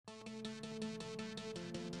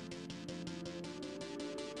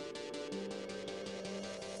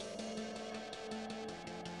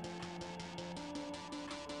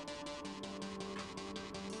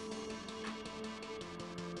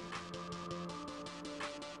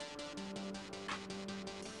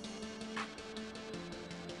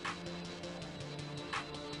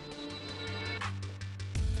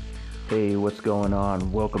Hey, what's going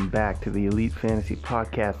on? Welcome back to the Elite Fantasy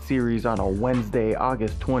Podcast series on a Wednesday,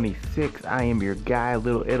 August 26th. I am your guy,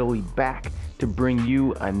 Little Italy, back to bring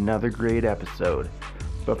you another great episode.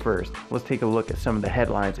 But first, let's take a look at some of the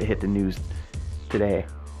headlines that hit the news today.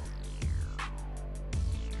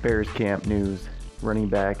 Bears camp news. Running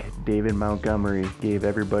back David Montgomery gave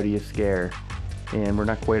everybody a scare. And we're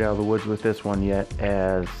not quite out of the woods with this one yet,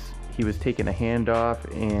 as he was taking a handoff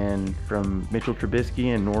and from Mitchell Trubisky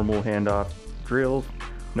in normal handoff drills,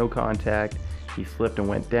 no contact. He slipped and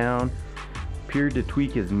went down. Appeared to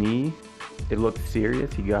tweak his knee. It looked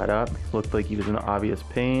serious. He got up. Looked like he was in obvious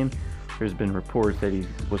pain. There's been reports that he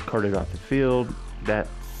was carted off the field. That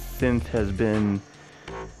since has been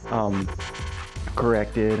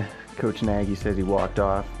corrected. Coach Nagy says he walked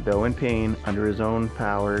off, though in pain, under his own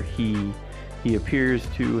power. He appears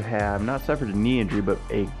to have not suffered a knee injury, but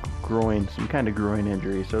some kind of groin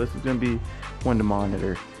injury. So this is going to be one to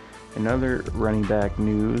monitor. Another running back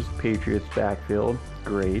news, Patriots backfield,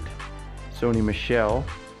 great. Sony Michel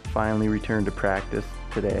finally returned to practice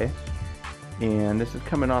today. And this is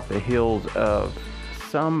coming off the heels of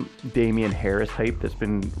some Damian Harris hype that's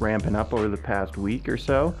been ramping up over the past week or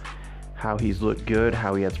so. How he's looked good,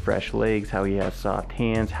 how he has fresh legs, how he has soft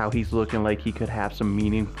hands, how he's looking like he could have a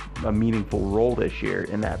meaningful role this year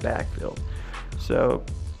in that backfield. So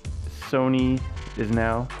Sony is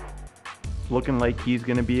now looking like he's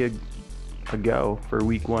going to be a go for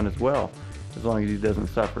week one as well, as long as he doesn't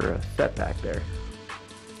suffer a setback there.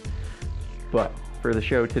 But for the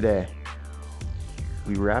show today,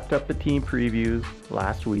 we wrapped up the team previews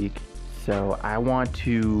last week, so I want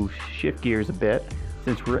to shift gears a bit.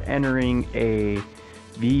 Since we're entering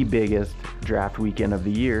the biggest draft weekend of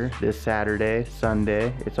the year, this Saturday,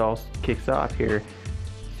 Sunday, it's all kicks off here.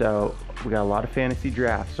 So we got a lot of fantasy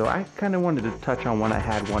drafts. So I kind of wanted to touch on one I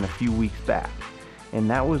had a few weeks back. And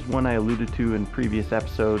that was one I alluded to in previous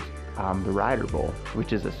episodes, the Ryder Bowl,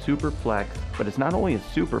 which is a super flex. But it's not only a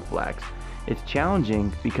super flex, it's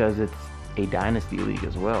challenging because it's a dynasty league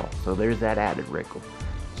as well. So there's that added wrinkle.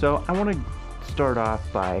 So I want to start off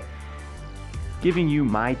by giving you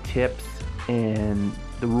my tips and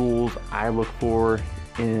the rules I look for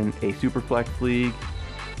in a Superflex league.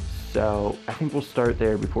 So I think we'll start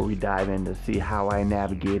there before we dive in to see how I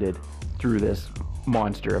navigated through this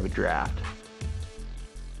monster of a draft.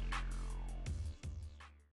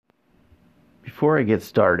 Before I get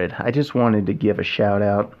started, I just wanted to give a shout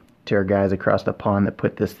out to our guys across the pond that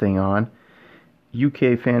put this thing on.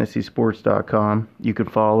 UKFantasySports.com. You can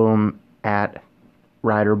follow them at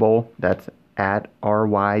Ryder Bowl. That's at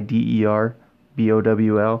RYDERBOWL.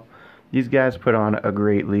 These guys put on a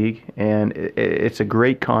great league, and it's a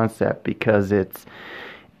great concept because it's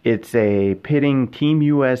a pitting Team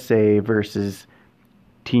USA versus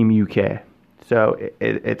Team UK. So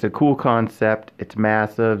it's a cool concept. It's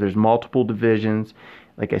massive. There's multiple divisions.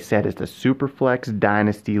 Like I said, it's a Superflex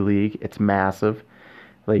Dynasty League. It's massive.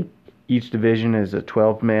 Like each division is a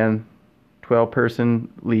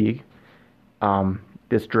 12-person league.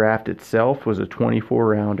 This draft itself was a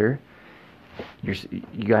 24-rounder. You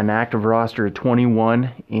got an active roster of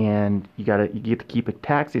 21, and you get to keep a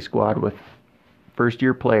taxi squad with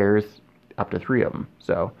first-year players, up to 3 of them.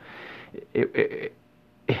 So it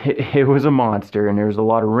was a monster, and there was a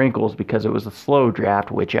lot of wrinkles because it was a slow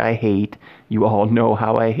draft, which I hate. You all know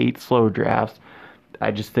how I hate slow drafts.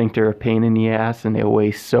 I just think they're a pain in the ass, and they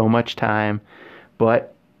waste so much time.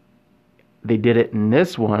 But they did it in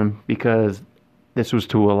this one because this was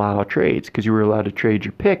to allow trades, because you were allowed to trade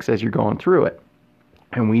your picks as you're going through it.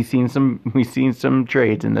 And we've seen some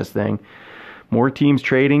trades in this thing. More teams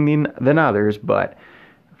trading than others, but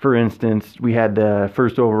for instance, we had the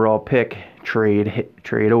first overall pick trade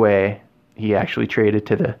away. He actually traded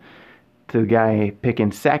to the guy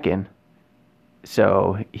picking second.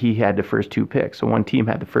 So he had the first 2 picks. So one team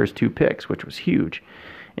had the first 2 picks, which was huge.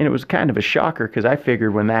 And it was kind of a shocker because I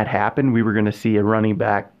figured when that happened, we were going to see a running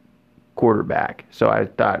back quarterback. So I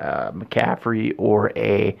thought McCaffrey or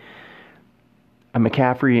a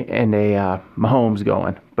McCaffrey and a Mahomes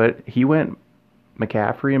going, but he went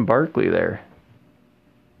McCaffrey and Barkley there.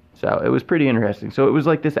 So it was pretty interesting. So it was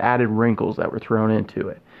like this added wrinkles that were thrown into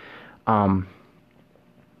it. Now,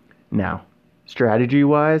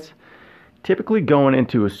 strategy-wise, typically going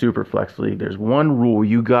into a Superflex league, there's one rule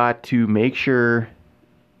you got to make sure,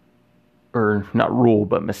 or not rule,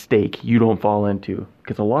 but mistake you don't fall into.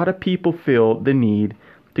 Because a lot of people feel the need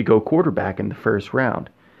to go quarterback in the first round.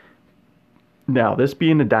 Now, this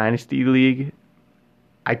being a dynasty league,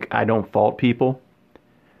 I don't fault people.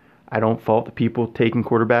 I don't fault the people taking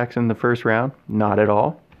quarterbacks in the first round. Not at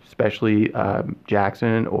all. Especially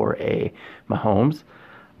Jackson or a Mahomes.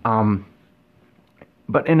 Um,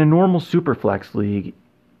 but in a normal Superflex league,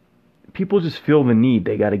 people just feel the need.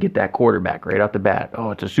 They got to get that quarterback right out the bat.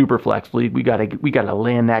 Oh, it's a Superflex league. We gotta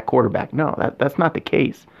land that quarterback. No, that's not the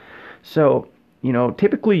case. So,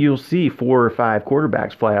 typically you'll see 4 or 5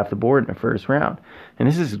 quarterbacks fly off the board in the first round. And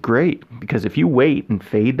this is great because if you wait and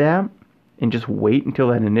fade that and just wait until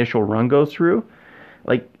that initial run goes through,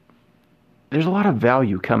 like, there's a lot of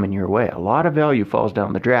value coming your way. A lot of value falls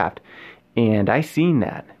down the draft. And I seen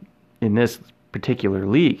that in this particular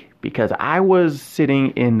league because I was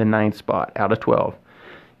sitting in the 9th spot out of 12.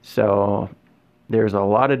 So there's a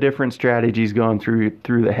lot of different strategies going through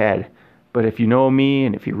the head. But if you know me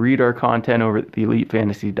and if you read our content over at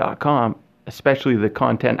theelitefantasy.com, especially the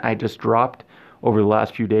content I just dropped over the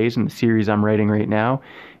last few days in the series I'm writing right now,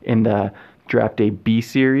 in the Draft Day B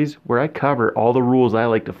series, where I cover all the rules I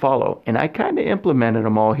like to follow, and I kind of implemented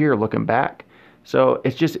them all here looking back. So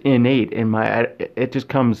it's just innate in it just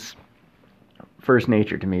comes first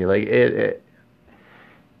nature to me. Like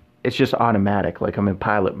it's just automatic, like I'm in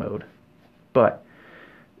pilot mode. But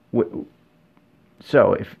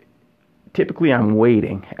so if typically I'm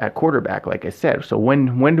waiting at quarterback, like I said. So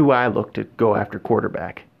when do I look to go after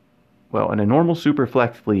quarterback? Well, in a normal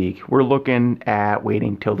Superflex league, we're looking at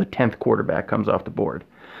waiting till the 10th quarterback comes off the board.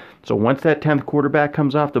 So once that 10th quarterback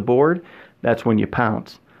comes off the board, that's when you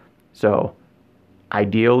pounce. So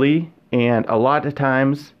ideally, and a lot of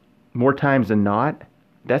times, more times than not,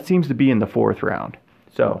 that seems to be in the 4th round.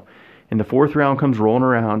 So in the 4th round comes rolling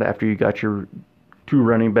around after you got your 2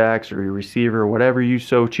 running backs or your receiver or whatever you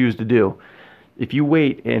so choose to do. If you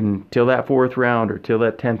wait until that 4th round or till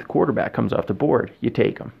that 10th quarterback comes off the board, you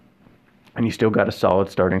take them. And you still got a solid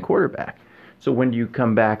starting quarterback. So when do you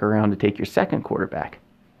come back around to take your 2nd quarterback?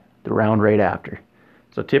 The round right after.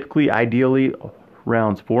 So typically, ideally,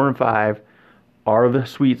 rounds 4 and 5 are the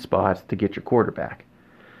sweet spots to get your quarterback.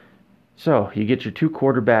 So you get your 2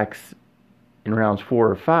 quarterbacks in rounds 4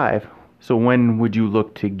 or 5. So when would you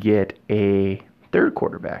look to get a 3rd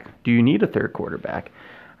quarterback? Do you need a 3rd quarterback?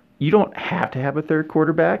 You don't have to have a 3rd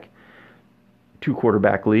quarterback. 2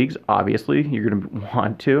 quarterback leagues, obviously, you're going to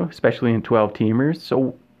want to, especially in 12-teamers.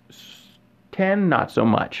 So 10, not so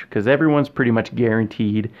much, because everyone's pretty much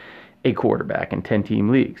guaranteed a quarterback in 10-team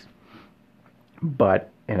leagues. But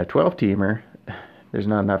in a 12-teamer, there's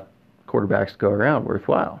not enough quarterbacks to go around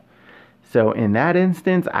worthwhile. So in that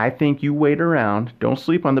instance, I think you wait around. Don't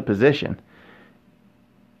sleep on the position.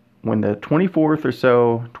 When the 24th or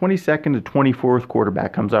so, 22nd to 24th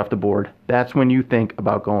quarterback comes off the board, that's when you think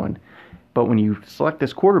about going. But when you select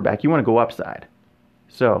this quarterback, you want to go upside.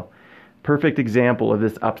 So, perfect example of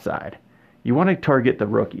this upside. You want to target the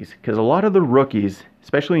rookies, because a lot of the rookies,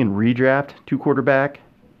 especially in redraft, 2 quarterback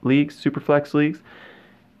leagues, Superflex leagues,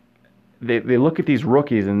 they look at these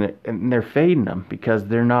rookies and they're fading them because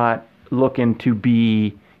they're not looking to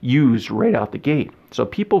be used right out the gate. So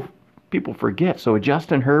people forget. So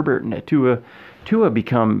Justin Herbert and Tua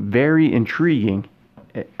become very intriguing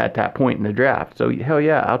at that point in the draft. So hell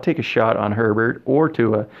yeah, I'll take a shot on Herbert or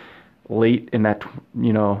Tua late in that,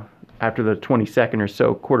 after the 22nd or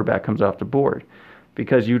so quarterback comes off the board,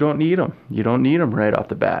 because you don't need them. You don't need them right off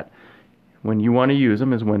the bat. When you want to use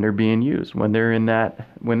them is when they're being used, when they're in that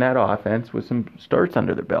offense with some starts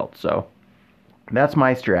under their belt. So that's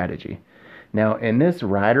my strategy. Now in this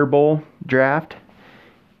Ryder Bowl draft,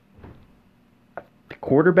 the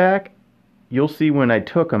quarterback, you'll see when I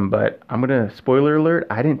took him, but I'm going to, spoiler alert,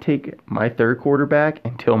 I didn't take my 3rd quarterback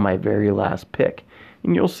until my very last pick.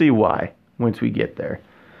 And you'll see why once we get there.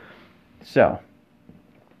 So,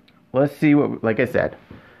 let's see like I said,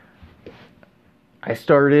 I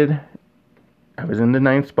was in the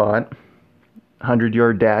 9th spot.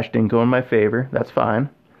 100-yard dash didn't go in my favor. That's fine.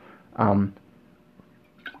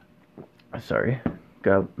 Sorry,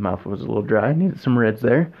 mouth was a little dry. Needed some reds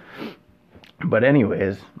there. But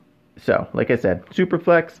anyways, so like I said,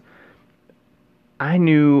 Superflex, I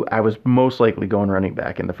knew I was most likely going running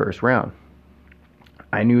back in the 1st round.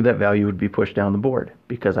 I knew that value would be pushed down the board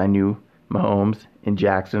because I knew Mahomes and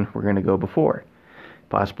Jackson were going to go before,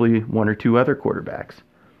 possibly 1 or 2 other quarterbacks.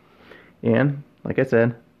 And like I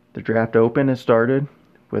said, the draft open has started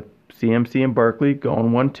with CMC and Barkley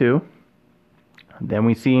going 1-2. Then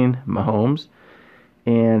we seen Mahomes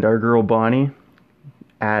and our girl Bonnie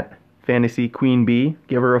at Fantasy Queen Bee.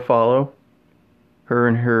 Give her a follow. Her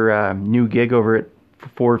and her new gig over at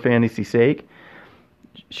For Fantasy Sake.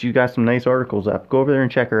 She's got some nice articles up. Go over there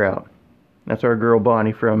and check her out. That's our girl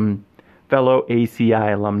Bonnie, from fellow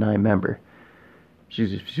ACI alumni member.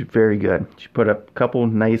 She's very good. She put up a couple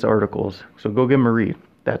nice articles. So go give them a read.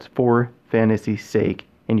 That's For Fantasy Sake.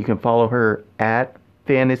 And you can follow her at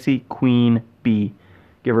Fantasy Queen Bee.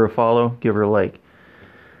 Give her a follow, give her a like.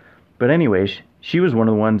 But anyways, she was one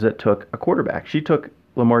of the ones that took a quarterback. She took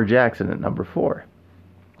Lamar Jackson at number 4.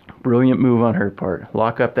 Brilliant move on her part.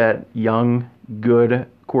 Lock up that young, good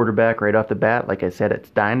quarterback right off the bat. Like I said, it's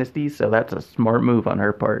dynasty, so that's a smart move on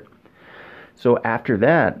her part. So after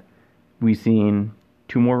that, we seen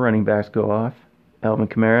 2 more running backs go off. Alvin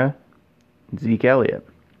Kamara, Zeke Elliott.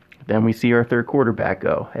 Then we see our 3rd quarterback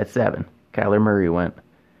go at 7. Kyler Murray went.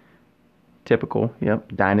 Typical, yep,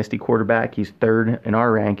 dynasty quarterback. He's 3rd in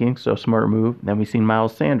our ranking, so smart move. Then we seen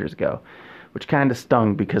Miles Sanders go, which kind of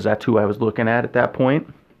stung because that's who I was looking at that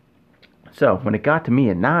point. So when it got to me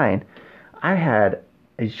at 9, I had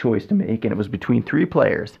a choice to make, and it was between 3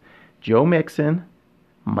 players: Joe Mixon,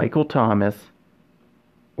 Michael Thomas,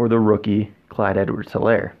 or the rookie Clyde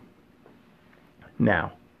Edwards-Helaire.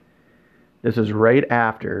 Now, this is right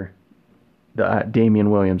after the Damian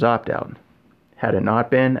Williams opt-out. Had it not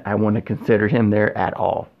been, I wouldn't have considered him there at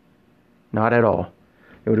all. Not at all.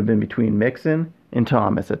 It would have been between Mixon and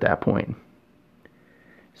Thomas at that point.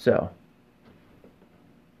 So,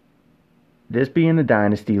 this being a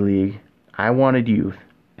dynasty league, I wanted youth,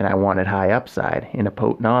 and I wanted high upside in a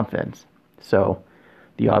potent offense. So,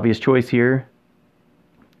 the obvious choice here,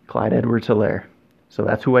 Clyde Edwards-Helaire. So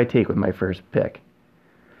that's who I take with my first pick.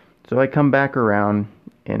 So I come back around,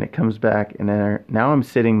 and it comes back, and then now I'm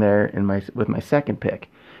sitting there with my second pick,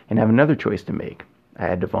 and have another choice to make. I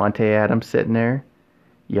had Devontae Adams sitting there,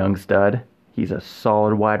 young stud. He's a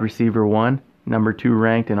solid wide receiver 1, number 2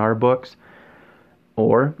 ranked in our books.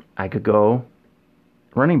 Or I could go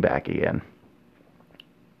running back again.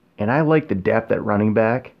 And I like the depth at running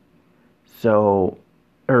back,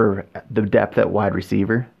 or the depth at wide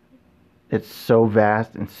receiver. It's so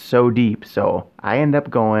vast and so deep. So I end up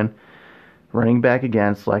going running back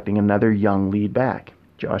again, selecting another young lead back,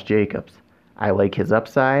 Josh Jacobs. I like his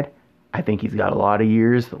upside. I think he's got a lot of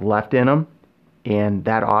years left in him. And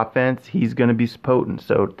that offense, he's going to be potent.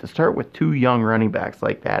 So to start with 2 young running backs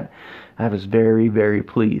like that, I was very, very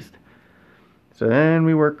pleased. So then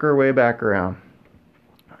we work our way back around.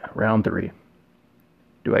 Round 3.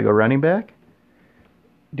 Do I go running back?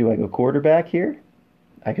 Do I go quarterback here?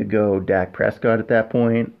 I could go Dak Prescott at that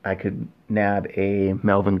point. I could nab a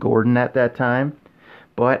Melvin Gordon at that time.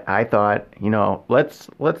 But I thought, let's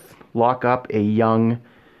lock up a young,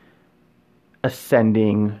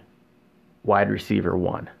 ascending wide receiver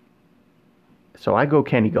 1. So I go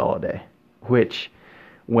Kenny Golladay, which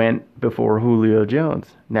went before Julio Jones.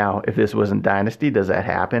 Now, if this wasn't Dynasty, does that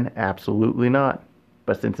happen? Absolutely not.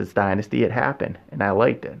 But since it's Dynasty, it happened, and I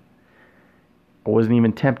liked it. I wasn't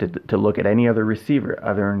even tempted to look at any other receiver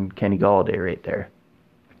other than Kenny Golladay right there.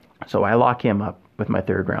 So I lock him up with my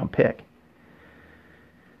 3rd round pick.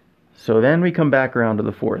 So then we come back around to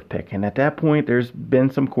the 4th pick, and at that point there's been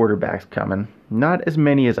some quarterbacks coming. Not as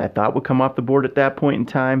many as I thought would come off the board at that point in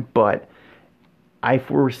time, but I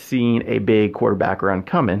foreseen a big quarterback run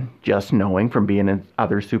coming, just knowing from being in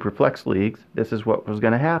other Superflex leagues, this is what was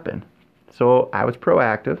going to happen. So I was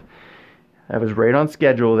proactive. I was right on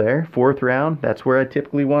schedule there. 4th round, that's where I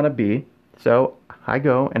typically want to be. So I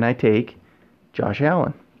go and I take Josh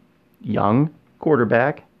Allen. Young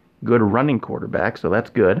quarterback, good running quarterback, so that's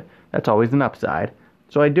good. That's always an upside.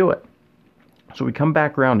 So I do it. So we come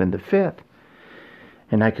back around in the 5th.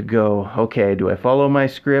 And I could go, okay, do I follow my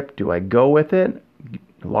script? Do I go with it?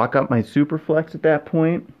 Lock up my Superflex at that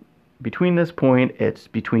point? Between this point, it's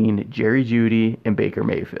between Jerry Jeudy and Baker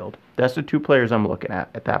Mayfield. That's the 2 players I'm looking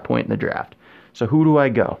at that point in the draft. So who do I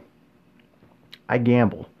go? I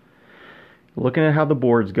gamble. Looking at how the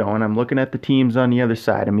board's going, I'm looking at the teams on the other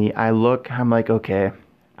side of me. I'm like, okay,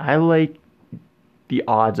 I like the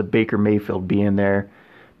odds of Baker Mayfield being there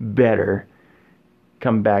better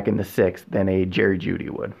come back in the 6th than a Jerry Jeudy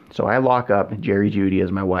would. So I lock up Jerry Jeudy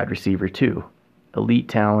as my wide receiver 2. Elite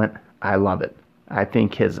talent. I love it. I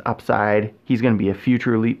think his upside, he's going to be a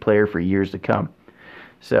future elite player for years to come.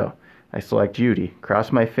 So I select Jeudy,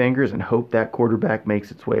 cross my fingers, and hope that quarterback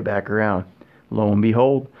makes its way back around. Lo and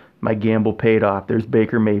behold, my gamble paid off. There's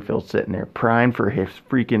Baker Mayfield sitting there, primed for his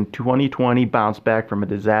freaking 2020 bounce back from a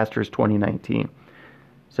disastrous 2019.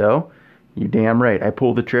 So, you're damn right. I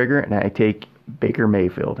pull the trigger, and I take Baker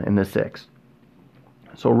Mayfield in the 6th.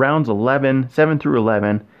 So rounds 7 through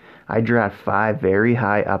 11, I draft 5 very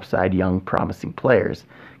high upside young promising players.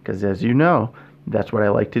 Because as you know, that's what I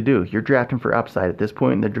like to do. You're drafting for upside at this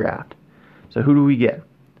point in the draft. So who do we get?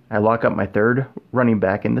 I lock up my 3rd running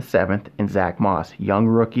back in the 7th in Zach Moss. Young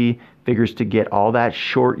rookie, figures to get all that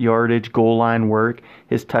short yardage, goal line work.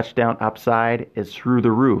 His touchdown upside is through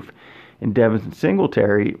the roof. And Devin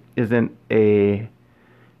Singletary isn't he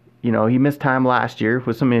missed time last year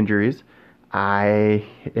with some injuries.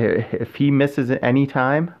 If he misses any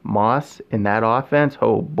time, Moss in that offense,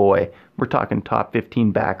 oh boy, we're talking top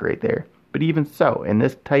 15 back right there. But even so, in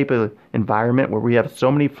this type of environment where we have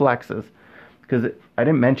so many flexes, because I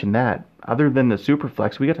didn't mention that, other than the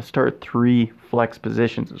Superflex, we got to start 3 flex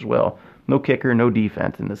positions as well. No kicker, no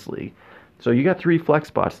defense in this league. So you got 3 flex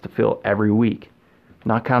spots to fill every week,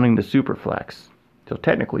 not counting the Superflex. So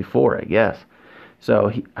technically 4, I guess.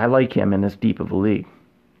 So I like him in this deep of a league.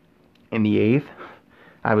 In the 8th,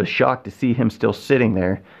 I was shocked to see him still sitting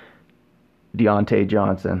there. Deontay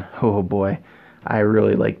Johnson. Oh boy, I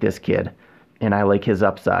really like this kid, and I like his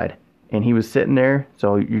upside. And he was sitting there,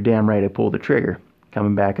 so you're damn right I pulled the trigger.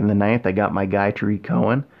 Coming back in the 9th, I got my guy Tariq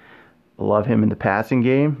Cohen. Love him in the passing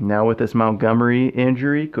game. Now with this Montgomery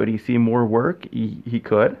injury, could he see more work? He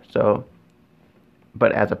could. So,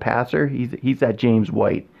 but as a passer, he's that James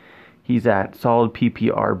White. He's that solid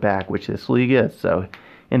PPR back, which this league is. So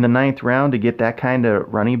in the 9th round to get that kind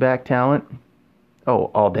of running back talent,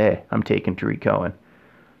 oh, all day I'm taking Tariq Cohen.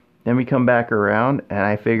 Then we come back around, and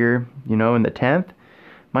I figure, in the 10th,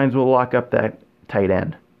 might as well lock up that tight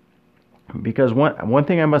end. Because one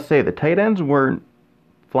thing I must say, the tight ends weren't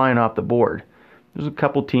flying off the board. There's a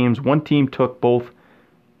couple teams. One team took both.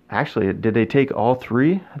 Actually, did they take all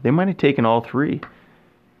 3? They might have taken all 3.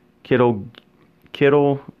 Kittle,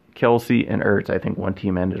 Kelsey, and Ertz, I think one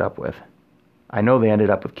team ended up with. I know they ended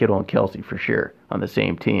up with Kittle and Kelsey for sure on the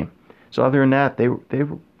same team. So other than that,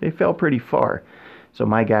 they fell pretty far. So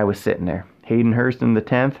my guy was sitting there. Hayden Hurst in the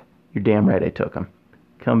 10th. You're damn right I took him.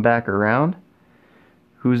 Come back around.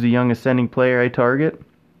 Who's the young ascending player I target?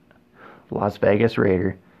 Las Vegas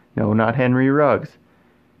Raider. No, not Henry Ruggs.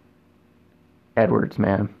 Edwards,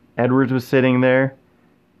 man. Edwards was sitting there.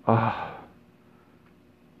 Oh,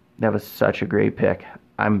 that was such a great pick.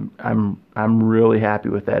 I'm really happy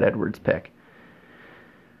with that Edwards pick.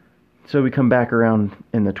 So we come back around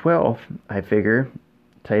in the 12th. I figure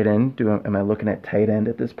tight end. Am I looking at tight end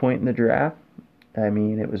at this point in the draft? I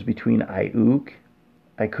mean, it was between Ayuk.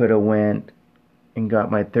 I could have went and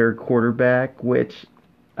got my 3rd quarterback, which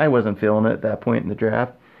I wasn't feeling it at that point in the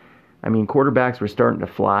draft. I mean, quarterbacks were starting to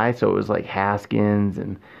fly, so it was like Haskins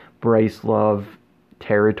and Bryce Love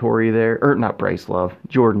territory there. Or not Bryce Love,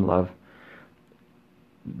 Jordan Love.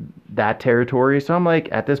 That territory. So I'm like,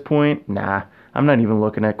 at this point, nah, I'm not even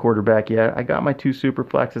looking at quarterback yet. I got my 2 super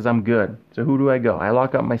flexes. I'm good. So who do I go? I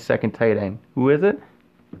lock up my 2nd tight end. Who is it?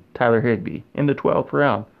 Tyler Higbee in the 12th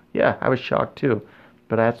round. Yeah, I was shocked too.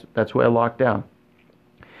 But that's who I locked down.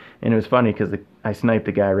 And it was funny because I sniped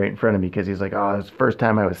the guy right in front of me because he's like, oh, it was the first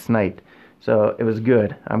time I was sniped. So it was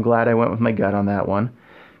good. I'm glad I went with my gut on that one.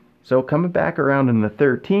 So coming back around in the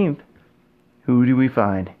 13th, who do we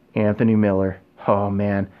find? Anthony Miller. Oh,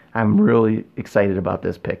 man, I'm really excited about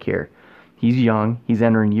this pick here. He's young. He's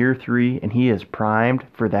entering year 3, and he is primed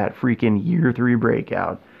for that freaking year 3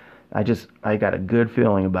 breakout. I got a good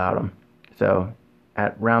feeling about him. So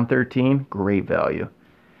at round 13, great value.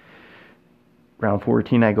 Round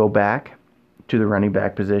 14, I go back to the running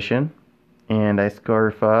back position, and I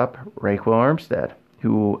scarf up Raquel Armstead,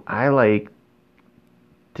 who I like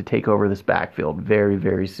to take over this backfield very,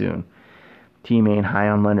 very soon. Team ain't high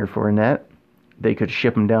on Leonard Fournette. They could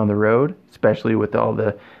ship him down the road, especially with all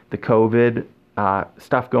the COVID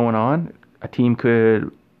stuff going on. A team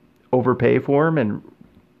could overpay for him, and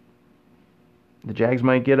the Jags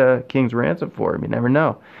might get a king's ransom for him. You never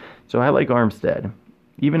know. So I like Armstead.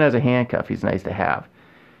 Even as a handcuff, he's nice to have,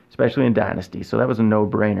 especially in Dynasty. So that was a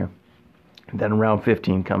no-brainer. And then round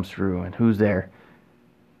 15 comes through, and who's there?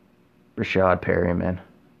 Rashad Perryman.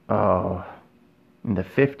 Oh, in the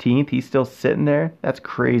 15th, he's still sitting there? That's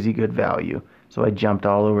crazy good value. So I jumped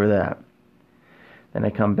all over that. Then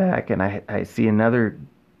I come back, and I see another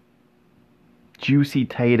juicy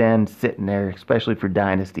tight end sitting there, especially for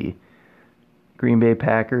Dynasty. Green Bay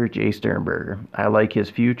Packer, Jay Sternberger. I like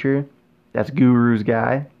his future. That's Guru's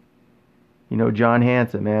guy. John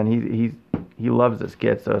Hanson, man, he loves this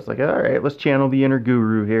kid. So it's like, all right, let's channel the inner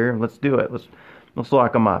Guru here. Let's do it. Let's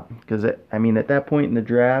lock him up. Because, at that point in the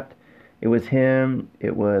draft, it was him,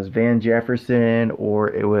 it was Van Jefferson,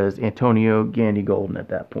 or it was Antonio Gandy Golden at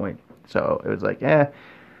that point. So it was like,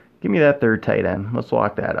 give me that 3rd tight end. Let's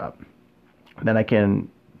lock that up. Then I can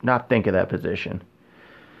not think of that position.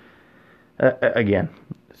 Again.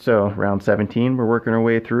 So round 17, we're working our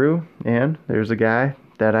way through, and there's a guy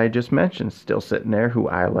that I just mentioned still sitting there who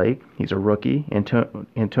I like. He's a rookie,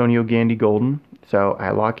 Antonio Gandy Golden. So I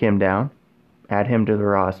lock him down, add him to the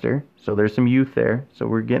roster. So there's some youth there. So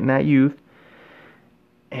we're getting that youth.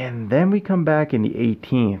 And then we come back in the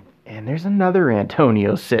 18th, and there's another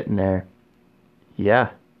Antonio sitting there. Yeah.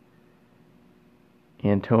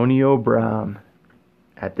 Antonio Brown.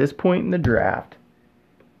 At this point in the draft,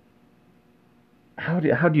 how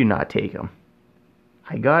do you not take him?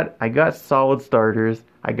 I got solid starters.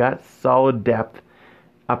 I got solid depth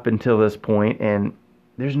up until this point, and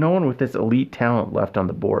there's no one with this elite talent left on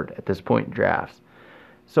the board at this point in drafts.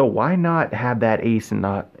 So why not have that ace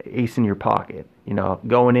in your pocket? You know,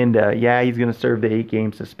 going into, yeah, he's going to serve the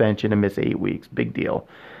 8-game suspension and miss 8 weeks. Big deal.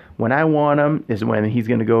 When I want him is when he's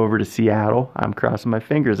going to go over to Seattle. I'm crossing my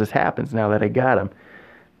fingers this happens now that I got him.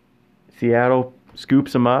 Seattle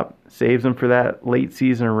scoops him up, saves him for that late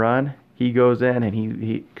season run. He goes in and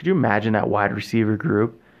he could you imagine that wide receiver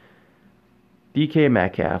group? DK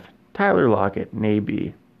Metcalf, Tyler Lockett, and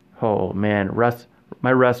AB. Oh man,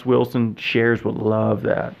 my Russ Wilson shares would love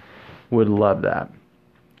that. Would love that.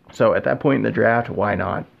 So at that point in the draft, why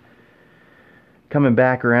not? Coming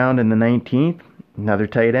back around in the 19th, another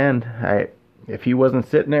tight end. If he wasn't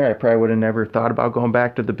sitting there, I probably would have never thought about going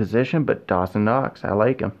back to the position, but Dawson Knox, I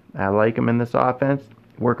like him. I like him in this offense.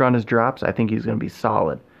 Work on his drops. I think he's going to be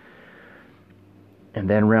solid. And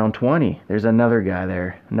then round 20, there's another guy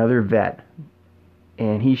there, another vet.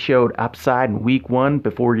 And he showed upside in week 1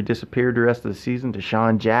 before he disappeared the rest of the season.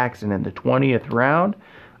 Deshaun Jackson in the 20th round.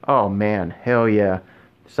 Oh, man, hell yeah.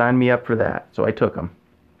 Sign me up for that. So I took him.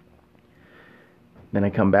 Then I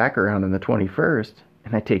come back around in the 21st,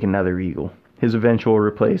 and I take another Eagle. His eventual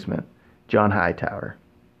replacement, John Hightower.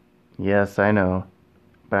 Yes, I know.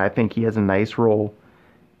 But I think he has a nice role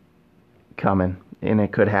coming. And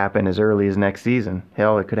it could happen as early as next season.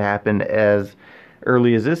 Hell, it could happen as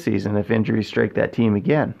early as this season if injuries strike that team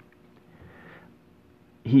again.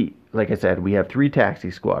 Like I said, we have 3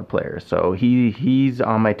 taxi squad players, so he's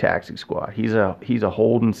on my taxi squad. He's a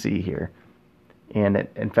hold and see here. And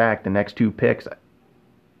in fact, the next 2 picks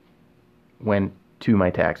went to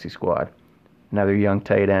my taxi squad. Another young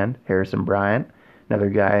tight end, Harrison Bryant. Another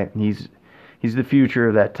guy, he's the future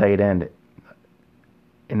of that tight end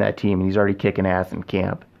in that team, and he's already kicking ass in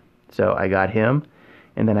camp. So I got him,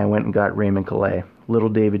 and then I went and got Raymond Calais, little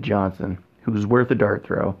David Johnson, who was worth a dart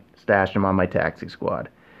throw. Stashed him on my taxi squad.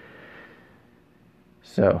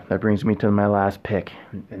 So that brings me to my last pick,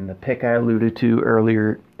 and the pick I alluded to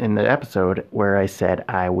earlier in the episode where I said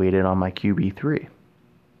I waited on my QB3.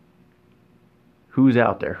 Who's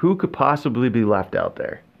out there? Who could possibly be left out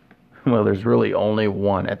there? Well, there's really only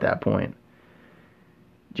one at that point.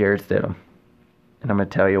 Jarrett Stidham. And I'm going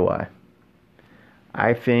to tell you why.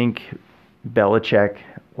 I think Belichick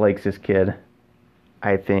likes this kid.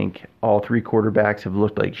 I think all 3 quarterbacks have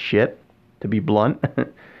looked like shit, to be blunt,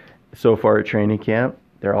 so far at training camp.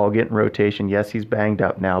 They're all getting rotation. Yes, he's banged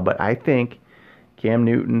up now, but I think Cam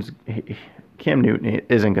Newton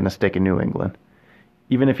isn't going to stick in New England.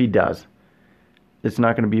 Even if he does, it's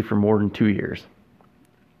not going to be for more than 2 years.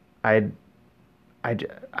 I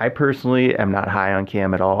personally am not high on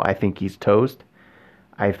Cam at all. I think he's toast.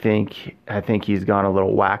 I think he's gone a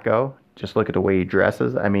little wacko. Just look at the way he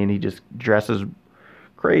dresses. I mean, he just dresses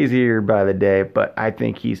crazier by the day, but I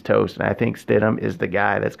think he's toast, and I think Stidham is the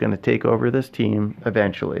guy that's going to take over this team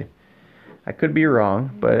eventually. I could be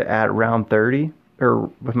wrong, but at round 30,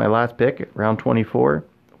 or with my last pick, round 24,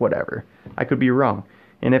 whatever. I could be wrong.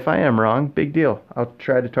 And if I am wrong, big deal. I'll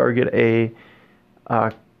try to target a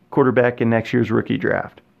quarterback in next year's rookie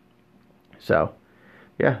draft. So,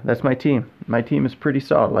 yeah, that's my team. My team is pretty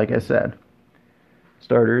solid, like I said.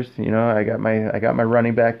 Starters, I got my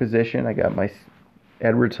running back position. I got my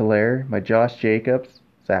Edwards-Helaire, my Josh Jacobs,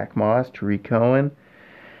 Zach Moss, Tariq Cohen.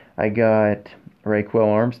 I got Raquel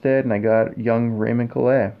Armstead, and I got young Raymond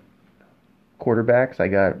Calais. Quarterbacks, I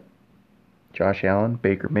got Josh Allen,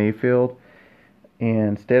 Baker Mayfield,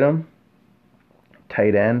 and Stidham.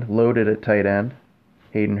 Tight end, loaded at tight end.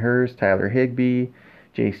 Hayden Hurst, Tyler Higbee,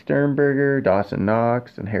 Jay Sternberger, Dawson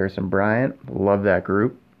Knox, and Harrison Bryant. Love that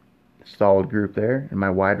group. Solid group there. And my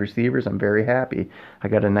wide receivers, I'm very happy. I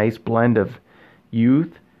got a nice blend of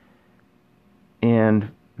youth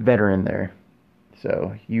and veteran there.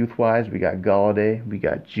 So youth-wise, we got Galladay, we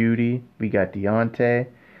got Judy, we got Deontay,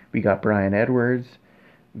 we got Brian Edwards,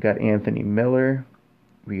 we got Anthony Miller,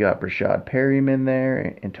 we got Brashad Perryman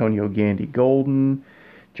there, Antonio Gandy-Golden,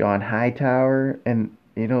 John Hightower, and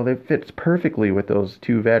that fits perfectly with those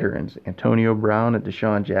 2 veterans, Antonio Brown and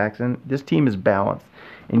Deshaun Jackson. This team is balanced,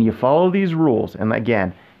 and you follow these rules. And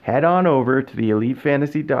again, head on over to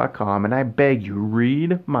theelitefantasy.com, and I beg you,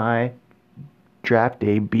 read my Draft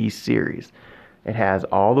Day B series. It has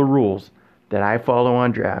all the rules that I follow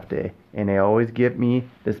on Draft Day, and they always give me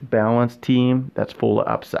this balanced team that's full of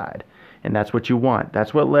upside. And that's what you want.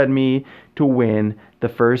 That's what led me to win the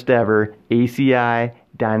first ever ACI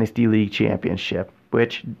Dynasty League Championship.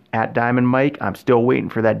 which at Diamond Mike, I'm still waiting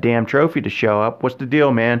for that damn trophy to show up. What's the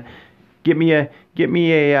deal, man? Get me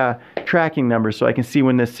a tracking number so I can see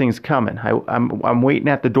when this thing's coming. I'm waiting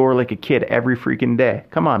at the door like a kid every freaking day.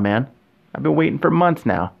 Come on, man. I've been waiting for months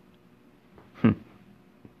now.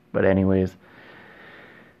 But anyways,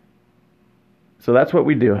 so that's what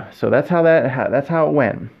we do. So that's how it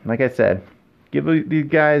went. Like I said, give these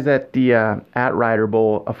guys at the at Ryder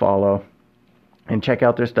Bowl a follow and check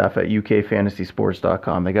out their stuff at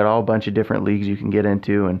ukfantasysports.com. They got all a bunch of different leagues you can get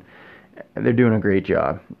into, and they're doing a great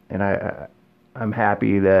job. And I'm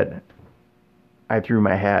happy that I threw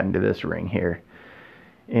my hat into this ring here.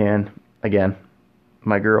 And again,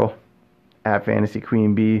 my girl at Fantasy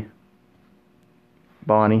Queen Bee,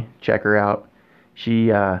 Bonnie, check her out. She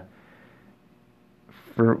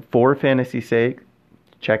for fantasy sake,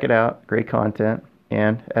 check it out. Great content.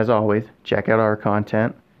 And as always, check out our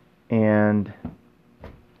content. And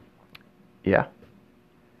yeah.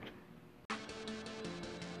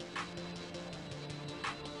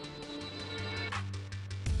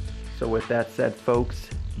 So with that said, folks,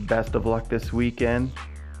 best of luck this weekend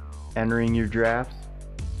entering your drafts.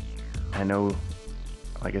 I know,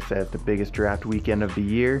 like I said, it's the biggest draft weekend of the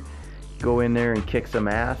year. Go in there and kick some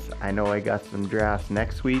ass. I know I got some drafts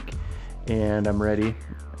next week, and I'm ready.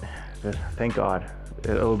 Thank God.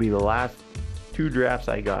 It'll be the last 2 drafts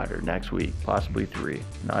I got, or next week, possibly 3.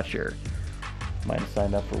 Not sure. Might have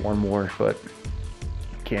signed up for one more, but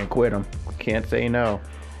can't quit them. Can't say no.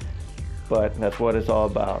 But that's what it's all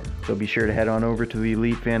about. So be sure to head on over to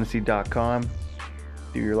theelitefantasy.com.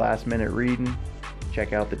 Do your last minute reading.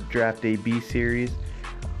 Check out the Draft Day B series.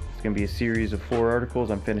 It's going to be a series of 4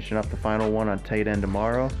 articles. I'm finishing up the final one on tight end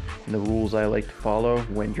tomorrow and the rules I like to follow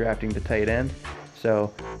when drafting the tight end.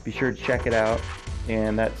 So be sure to check it out,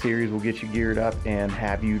 and that series will get you geared up and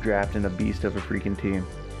have you drafting a beast of a freaking team.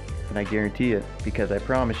 And I guarantee it, because I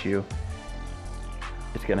promise you,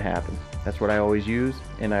 it's going to happen. That's what I always use,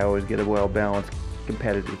 and I always get a well-balanced,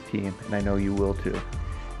 competitive team, and I know you will too.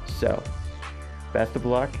 So, best of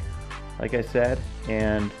luck, like I said,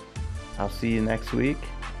 and I'll see you next week.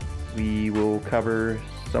 We will cover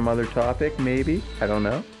some other topic, maybe. I don't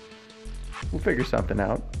know. We'll figure something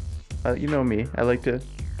out. You know me. I like to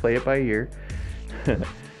play it by ear.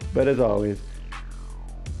 But as always,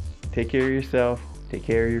 take care of yourself. Take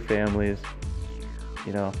care of your families.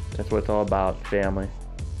 You know, that's what it's all about, family.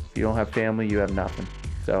 If you don't have family, you have nothing.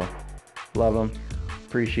 So, love them.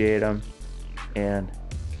 Appreciate them. And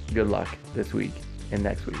good luck this week and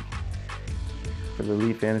next week. For the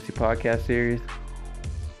Elite Fantasy Podcast Series,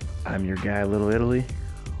 I'm your guy, Little Italy,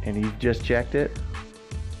 and you've just checked it.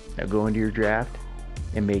 Now go into your draft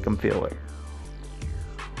and make them feel it.